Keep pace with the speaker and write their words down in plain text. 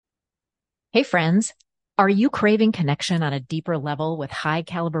Hey friends, are you craving connection on a deeper level with high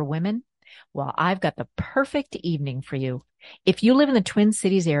caliber women? Well, I've got the perfect evening for you. If you live in the Twin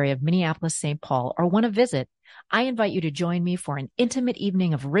Cities area of Minneapolis, St. Paul, or want to visit, I invite you to join me for an intimate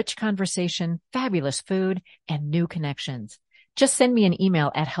evening of rich conversation, fabulous food, and new connections. Just send me an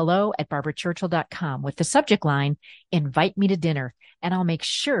email at hello@barbarachurchill.com with the subject line, invite me to dinner, and I'll make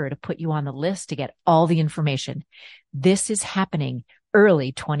sure to put you on the list to get all the information. This is happening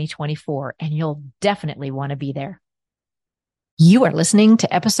early 2024, and you'll definitely want to be there. You are listening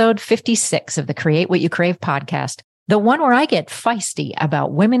to episode 56 of the Create What You Crave podcast, the one where I get feisty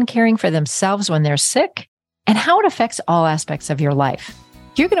about women caring for themselves when they're sick and how it affects all aspects of your life.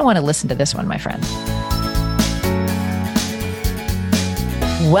 You're going to want to listen to this one, my friend.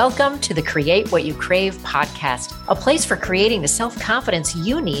 Welcome to the Create What You Crave podcast, a place for creating the self-confidence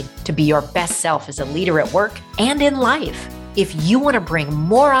you need to be your best self as a leader at work and in life. If you want to bring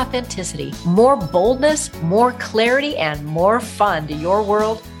more authenticity, more boldness, more clarity, and more fun to your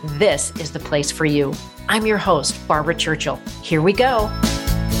world, this is the place for you. I'm your host, Barbara Churchill. Here we go.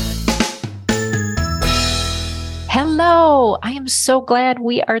 Hello. I am so glad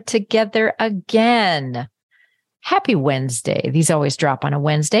we are together again. Happy Wednesday. These always drop on a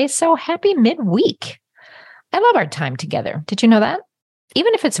Wednesday, so happy midweek. I love our time together. Did you know that?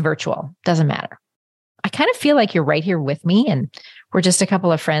 Even if it's virtual, doesn't matter. I kind of feel like you're right here with me, and we're just a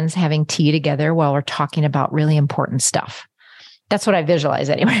couple of friends having tea together while we're talking about really important stuff. That's what I visualize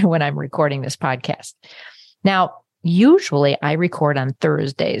anyway when I'm recording this podcast. Now, usually I record on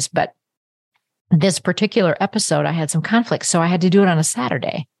Thursdays, but this particular episode, I had some conflicts, so I had to do it on a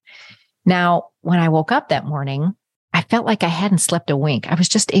Saturday. Now, when I woke up that morning, I felt like I hadn't slept a wink. I was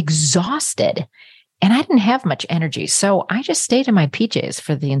just exhausted. And I didn't have much energy, so I just stayed in my PJs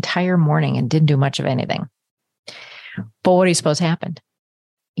for the entire morning and didn't do much of anything. But what do you suppose happened?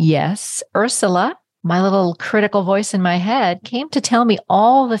 Yes, Ursula, my little critical voice in my head, came to tell me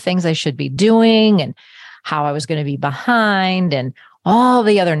all the things I should be doing and how I was going to be behind and all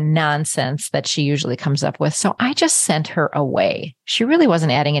the other nonsense that she usually comes up with. So I just sent her away. She really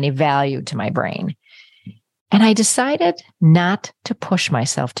wasn't adding any value to my brain. And I decided not to push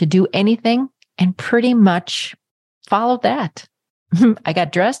myself to do anything and pretty much followed that. I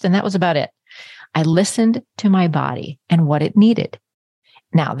got dressed and that was about it. I listened to my body and what it needed.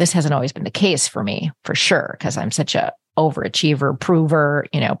 Now, this hasn't always been the case for me, for sure, because I'm such a overachiever, prover,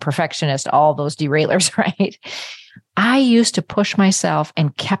 perfectionist, all those derailers, right? I used to push myself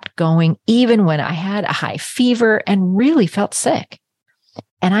and kept going even when I had a high fever and really felt sick.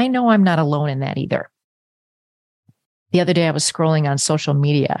 And I know I'm not alone in that either. The other day I was scrolling on social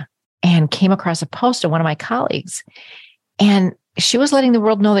media and came across a post of one of my colleagues. And she was letting the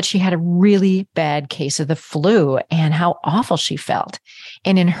world know that she had a really bad case of the flu and how awful she felt.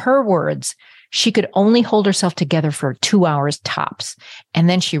 And in her words, she could only hold herself together for 2 hours tops. And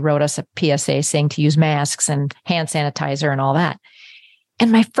then she wrote us a PSA saying to use masks and hand sanitizer and all that.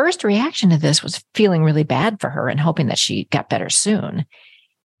 And my first reaction to this was feeling really bad for her and hoping that she got better soon.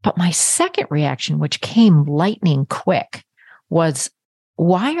 But my second reaction, which came lightning quick, was,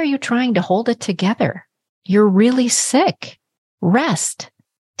 why are you trying to hold it together? You're really sick. Rest.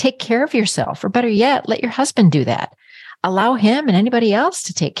 Take care of yourself. Or better yet, let your husband do that. Allow him and anybody else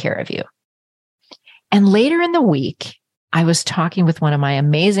to take care of you. And later in the week, I was talking with one of my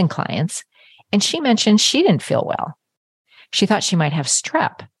amazing clients, and she mentioned she didn't feel well. She thought she might have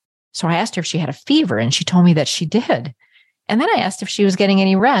strep. So I asked her if she had a fever, and she told me that she did. And then I asked if she was getting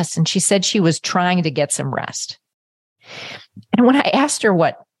any rest, and she said she was trying to get some rest. And when I asked her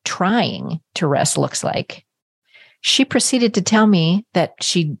what trying to rest looks like, she proceeded to tell me that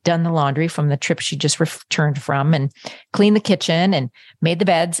she'd done the laundry from the trip she just returned from and cleaned the kitchen and made the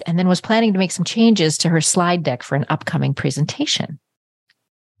beds and then was planning to make some changes to her slide deck for an upcoming presentation.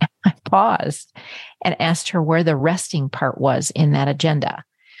 I paused and asked her where the resting part was in that agenda.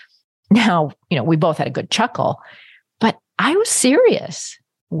 Now, we both had a good chuckle, but I was serious.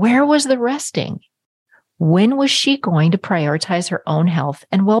 Where was the resting? When was she going to prioritize her own health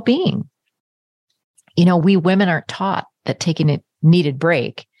and well-being? We women aren't taught that taking a needed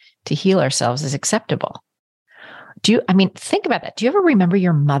break to heal ourselves is acceptable. Think about that. Do you ever remember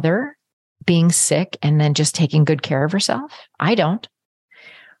your mother being sick and then just taking good care of herself? I don't.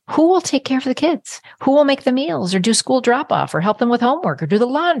 Who will take care of the kids? Who will make the meals or do school drop-off or help them with homework or do the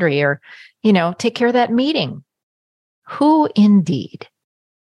laundry or, take care of that meeting? Who indeed?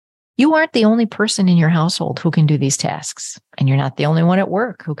 You aren't the only person in your household who can do these tasks, and you're not the only one at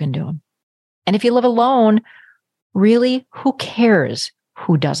work who can do them. And if you live alone, really, who cares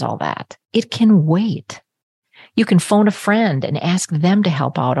who does all that? It can wait. You can phone a friend and ask them to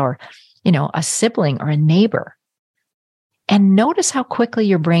help out or a sibling or a neighbor. And notice how quickly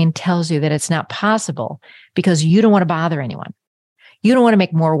your brain tells you that it's not possible because you don't want to bother anyone. You don't want to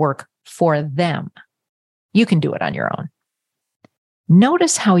make more work for them. You can do it on your own.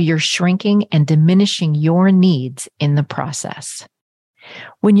 Notice how you're shrinking and diminishing your needs in the process.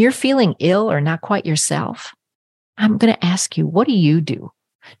 When you're feeling ill or not quite yourself, I'm going to ask you, what do you do?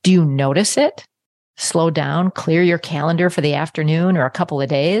 Do you notice it? Slow down, clear your calendar for the afternoon or a couple of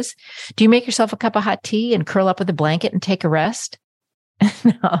days? Do you make yourself a cup of hot tea and curl up with a blanket and take a rest?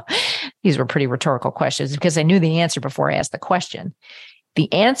 No, these were pretty rhetorical questions because I knew the answer before I asked the question.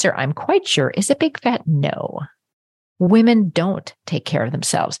 The answer, I'm quite sure, is a big fat no. Women don't take care of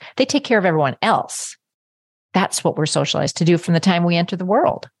themselves. They take care of everyone else. That's what we're socialized to do from the time we enter the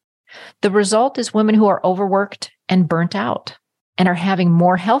world. The result is women who are overworked and burnt out and are having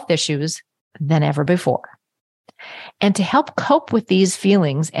more health issues than ever before. And to help cope with these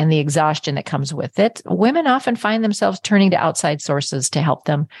feelings and the exhaustion that comes with it, women often find themselves turning to outside sources to help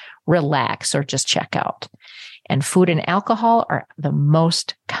them relax or just check out. And food and alcohol are the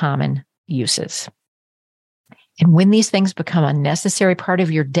most common uses. And when these things become a necessary part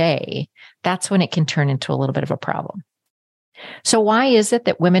of your day, that's when it can turn into a little bit of a problem. So why is it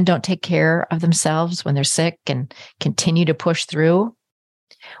that women don't take care of themselves when they're sick and continue to push through?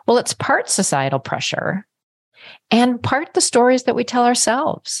 Well, it's part societal pressure and part the stories that we tell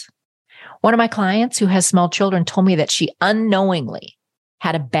ourselves. One of my clients who has small children told me that she unknowingly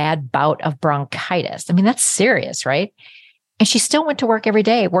had a bad bout of bronchitis. I mean, that's serious, right? And she still went to work every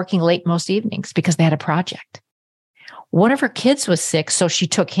day, working late most evenings because they had a project. One of her kids was sick, so she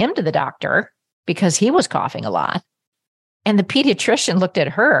took him to the doctor because he was coughing a lot. And the pediatrician looked at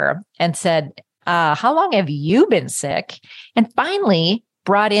her and said, how long have you been sick? And finally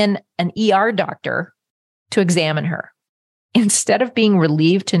brought in an ER doctor to examine her. Instead of being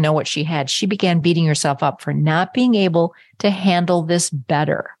relieved to know what she had, she began beating herself up for not being able to handle this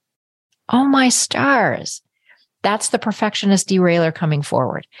better. Oh, my stars. That's the perfectionist derailer coming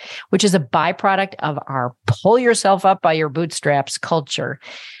forward, which is a byproduct of our pull yourself up by your bootstraps culture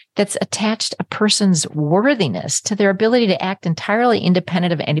that's attached a person's worthiness to their ability to act entirely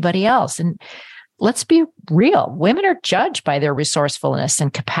independent of anybody else. And let's be real, women are judged by their resourcefulness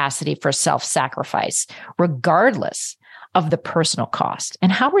and capacity for self-sacrifice, regardless of the personal cost.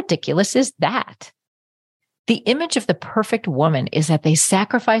 And how ridiculous is that? The image of the perfect woman is that they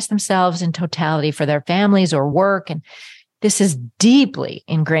sacrifice themselves in totality for their families or work. And this is deeply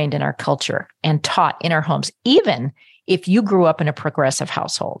ingrained in our culture and taught in our homes, even if you grew up in a progressive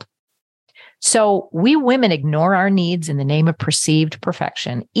household. So we women ignore our needs in the name of perceived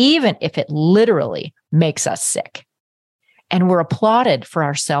perfection, even if it literally makes us sick. And we're applauded for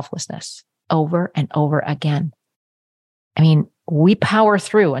our selflessness over and over again. I mean, we power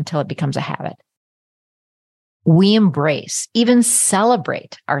through until it becomes a habit. We embrace, even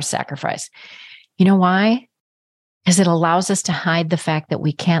celebrate our sacrifice. You know why? Because it allows us to hide the fact that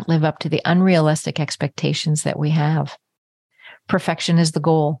we can't live up to the unrealistic expectations that we have. Perfection is the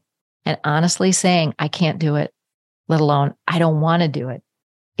goal. And honestly saying, I can't do it, let alone I don't want to do it,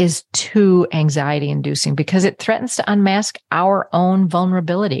 is too anxiety inducing because it threatens to unmask our own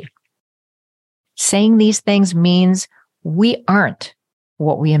vulnerability. Saying these things means we aren't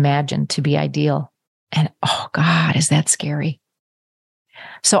what we imagine to be ideal. And oh God, is that scary?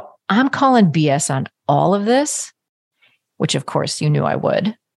 So I'm calling BS on all of this, which of course you knew I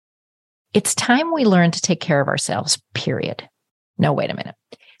would. It's time we learn to take care of ourselves, period. No, wait a minute.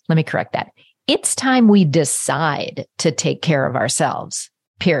 Let me correct that. It's time we decide to take care of ourselves,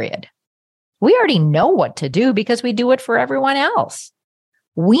 period. We already know what to do because we do it for everyone else.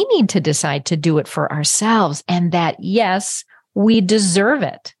 We need to decide to do it for ourselves and that, yes, we deserve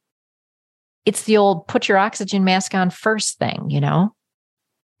it. It's the old put your oxygen mask on first thing, you know?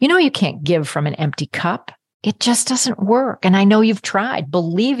 You can't give from an empty cup. It just doesn't work. And I know you've tried.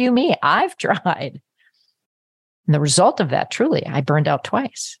 Believe you me, I've tried. And the result of that, truly, I burned out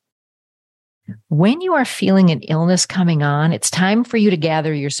twice. When you are feeling an illness coming on, it's time for you to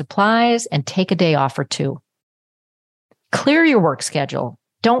gather your supplies and take a day off or two. Clear your work schedule.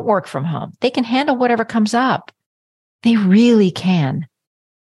 Don't work from home. They can handle whatever comes up. They really can.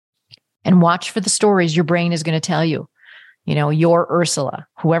 And watch for the stories your brain is going to tell you. Your Ursula,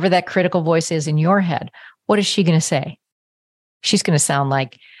 whoever that critical voice is in your head, what is she going to say? She's going to sound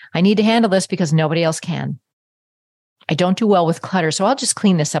like, I need to handle this because nobody else can. I don't do well with clutter, so I'll just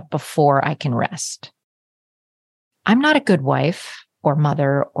clean this up before I can rest. I'm not a good wife or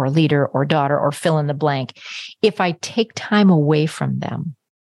mother or leader or daughter or fill in the blank if I take time away from them.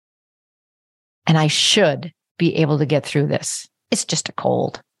 And I should be able to get through this. It's just a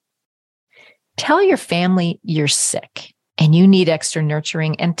cold. Tell your family you're sick and you need extra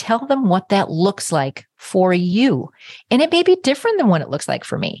nurturing, and tell them what that looks like for you. And it may be different than what it looks like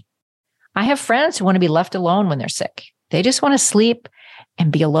for me. I have friends who want to be left alone when they're sick. They just want to sleep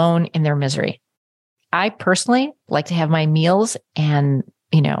and be alone in their misery. I personally like to have my meals and,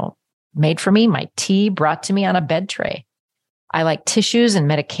 made for me, my tea brought to me on a bed tray. I like tissues and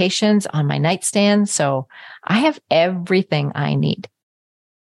medications on my nightstand. So I have everything I need.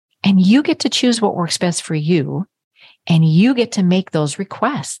 And you get to choose what works best for you. And you get to make those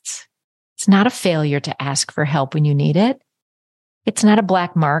requests. It's not a failure to ask for help when you need it. It's not a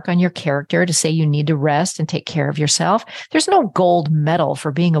black mark on your character to say you need to rest and take care of yourself. There's no gold medal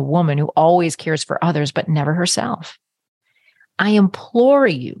for being a woman who always cares for others, but never herself. I implore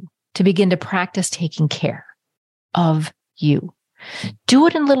you to begin to practice taking care of you. Do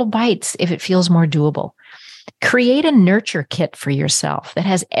it in little bites if it feels more doable. Create a nurture kit for yourself that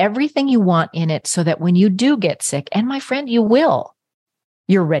has everything you want in it so that when you do get sick, and my friend, you will,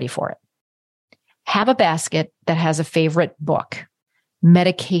 you're ready for it. Have a basket that has a favorite book,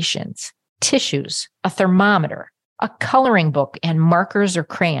 medications, tissues, a thermometer, a coloring book and markers or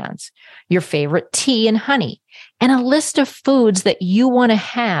crayons, your favorite tea and honey, and a list of foods that you want to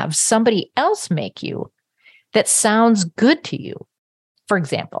have somebody else make you that sounds good to you. For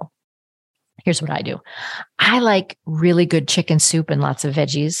example, here's what I do. I like really good chicken soup and lots of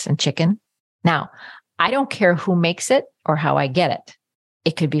veggies and chicken. Now, I don't care who makes it or how I get it.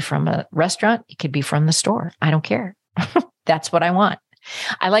 It could be from a restaurant. It could be from the store. I don't care. That's what I want.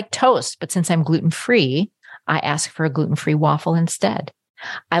 I like toast, but since I'm gluten-free, I ask for a gluten-free waffle instead.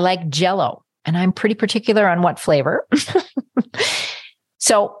 I like Jell-O, and I'm pretty particular on what flavor.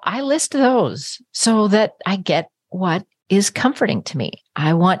 So I list those so that I get what is comforting to me.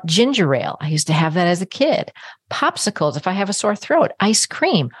 I want ginger ale. I used to have that as a kid. Popsicles if I have a sore throat, ice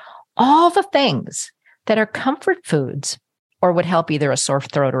cream, all the things that are comfort foods or would help either a sore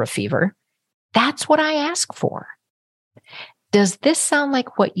throat or a fever. That's what I ask for. Does this sound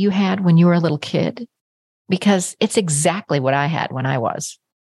like what you had when you were a little kid? Because it's exactly what I had when I was.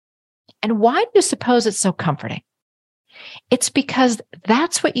 And why do you suppose it's so comforting? It's because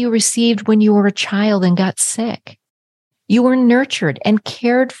that's what you received when you were a child and got sick. You were nurtured and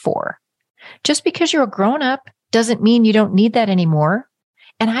cared for. Just because you're a grown-up doesn't mean you don't need that anymore.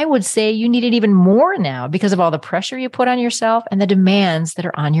 And I would say you need it even more now because of all the pressure you put on yourself and the demands that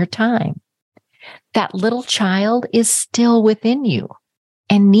are on your time. That little child is still within you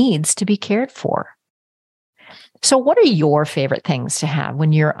and needs to be cared for. So what are your favorite things to have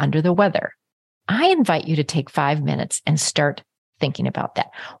when you're under the weather? I invite you to take 5 minutes and start thinking about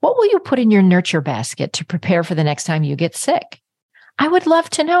that. What will you put in your nurture basket to prepare for the next time you get sick? I would love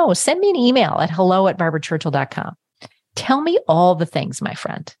to know. Send me an email at hello@barbarachurchill.com. Tell me all the things, my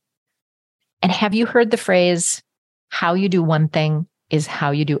friend. And have you heard the phrase, how you do one thing is how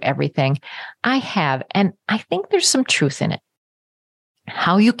you do everything? I have, and I think there's some truth in it.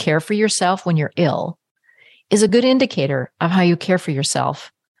 How you care for yourself when you're ill is a good indicator of how you care for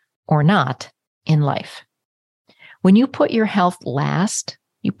yourself or not in life. When you put your health last,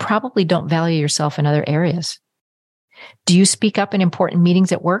 you probably don't value yourself in other areas. Do you speak up in important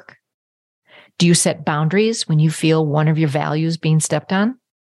meetings at work? Do you set boundaries when you feel one of your values being stepped on?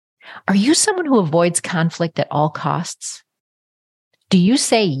 Are you someone who avoids conflict at all costs? Do you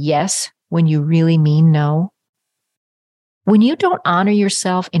say yes when you really mean no? When you don't honor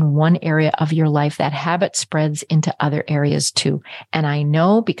yourself in one area of your life, that habit spreads into other areas too. And I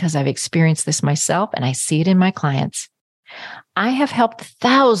know because I've experienced this myself and I see it in my clients. I have helped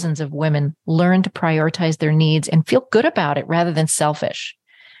thousands of women learn to prioritize their needs and feel good about it rather than selfish,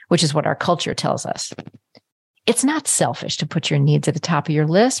 which is what our culture tells us. It's not selfish to put your needs at the top of your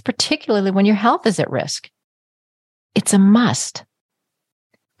list, particularly when your health is at risk. It's a must.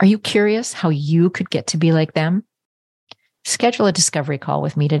 Are you curious how you could get to be like them? Schedule a discovery call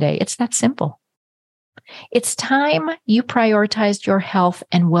with me today. It's that simple. It's time you prioritized your health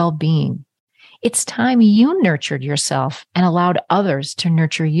and well-being. It's time you nurtured yourself and allowed others to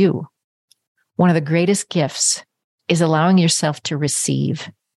nurture you. One of the greatest gifts is allowing yourself to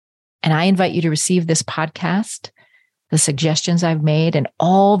receive. And I invite you to receive this podcast, the suggestions I've made, and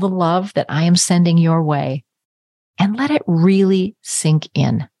all the love that I am sending your way, and let it really sink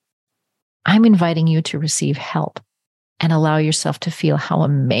in. I'm inviting you to receive help and allow yourself to feel how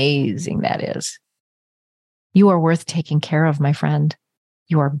amazing that is. You are worth taking care of, my friend.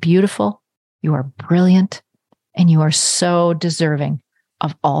 You are beautiful, you are brilliant, and you are so deserving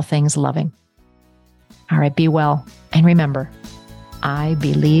of all things loving. All right, be well. And remember, I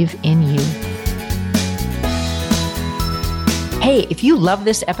believe in you. Hey, Hey, if you love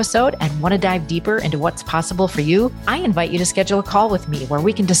this episode and want to dive deeper into what's possible for you, I invite you to schedule a call with me where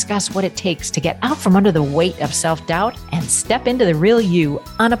we can discuss what it takes to get out from under the weight of self-doubt and step into the real you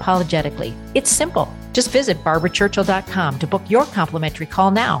unapologetically. It's simple. Just visit barbarachurchill.com to book your complimentary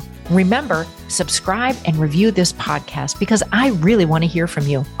call now. Remember, subscribe and review this podcast because I really want to hear from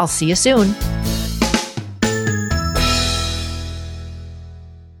you. I'll see you soon.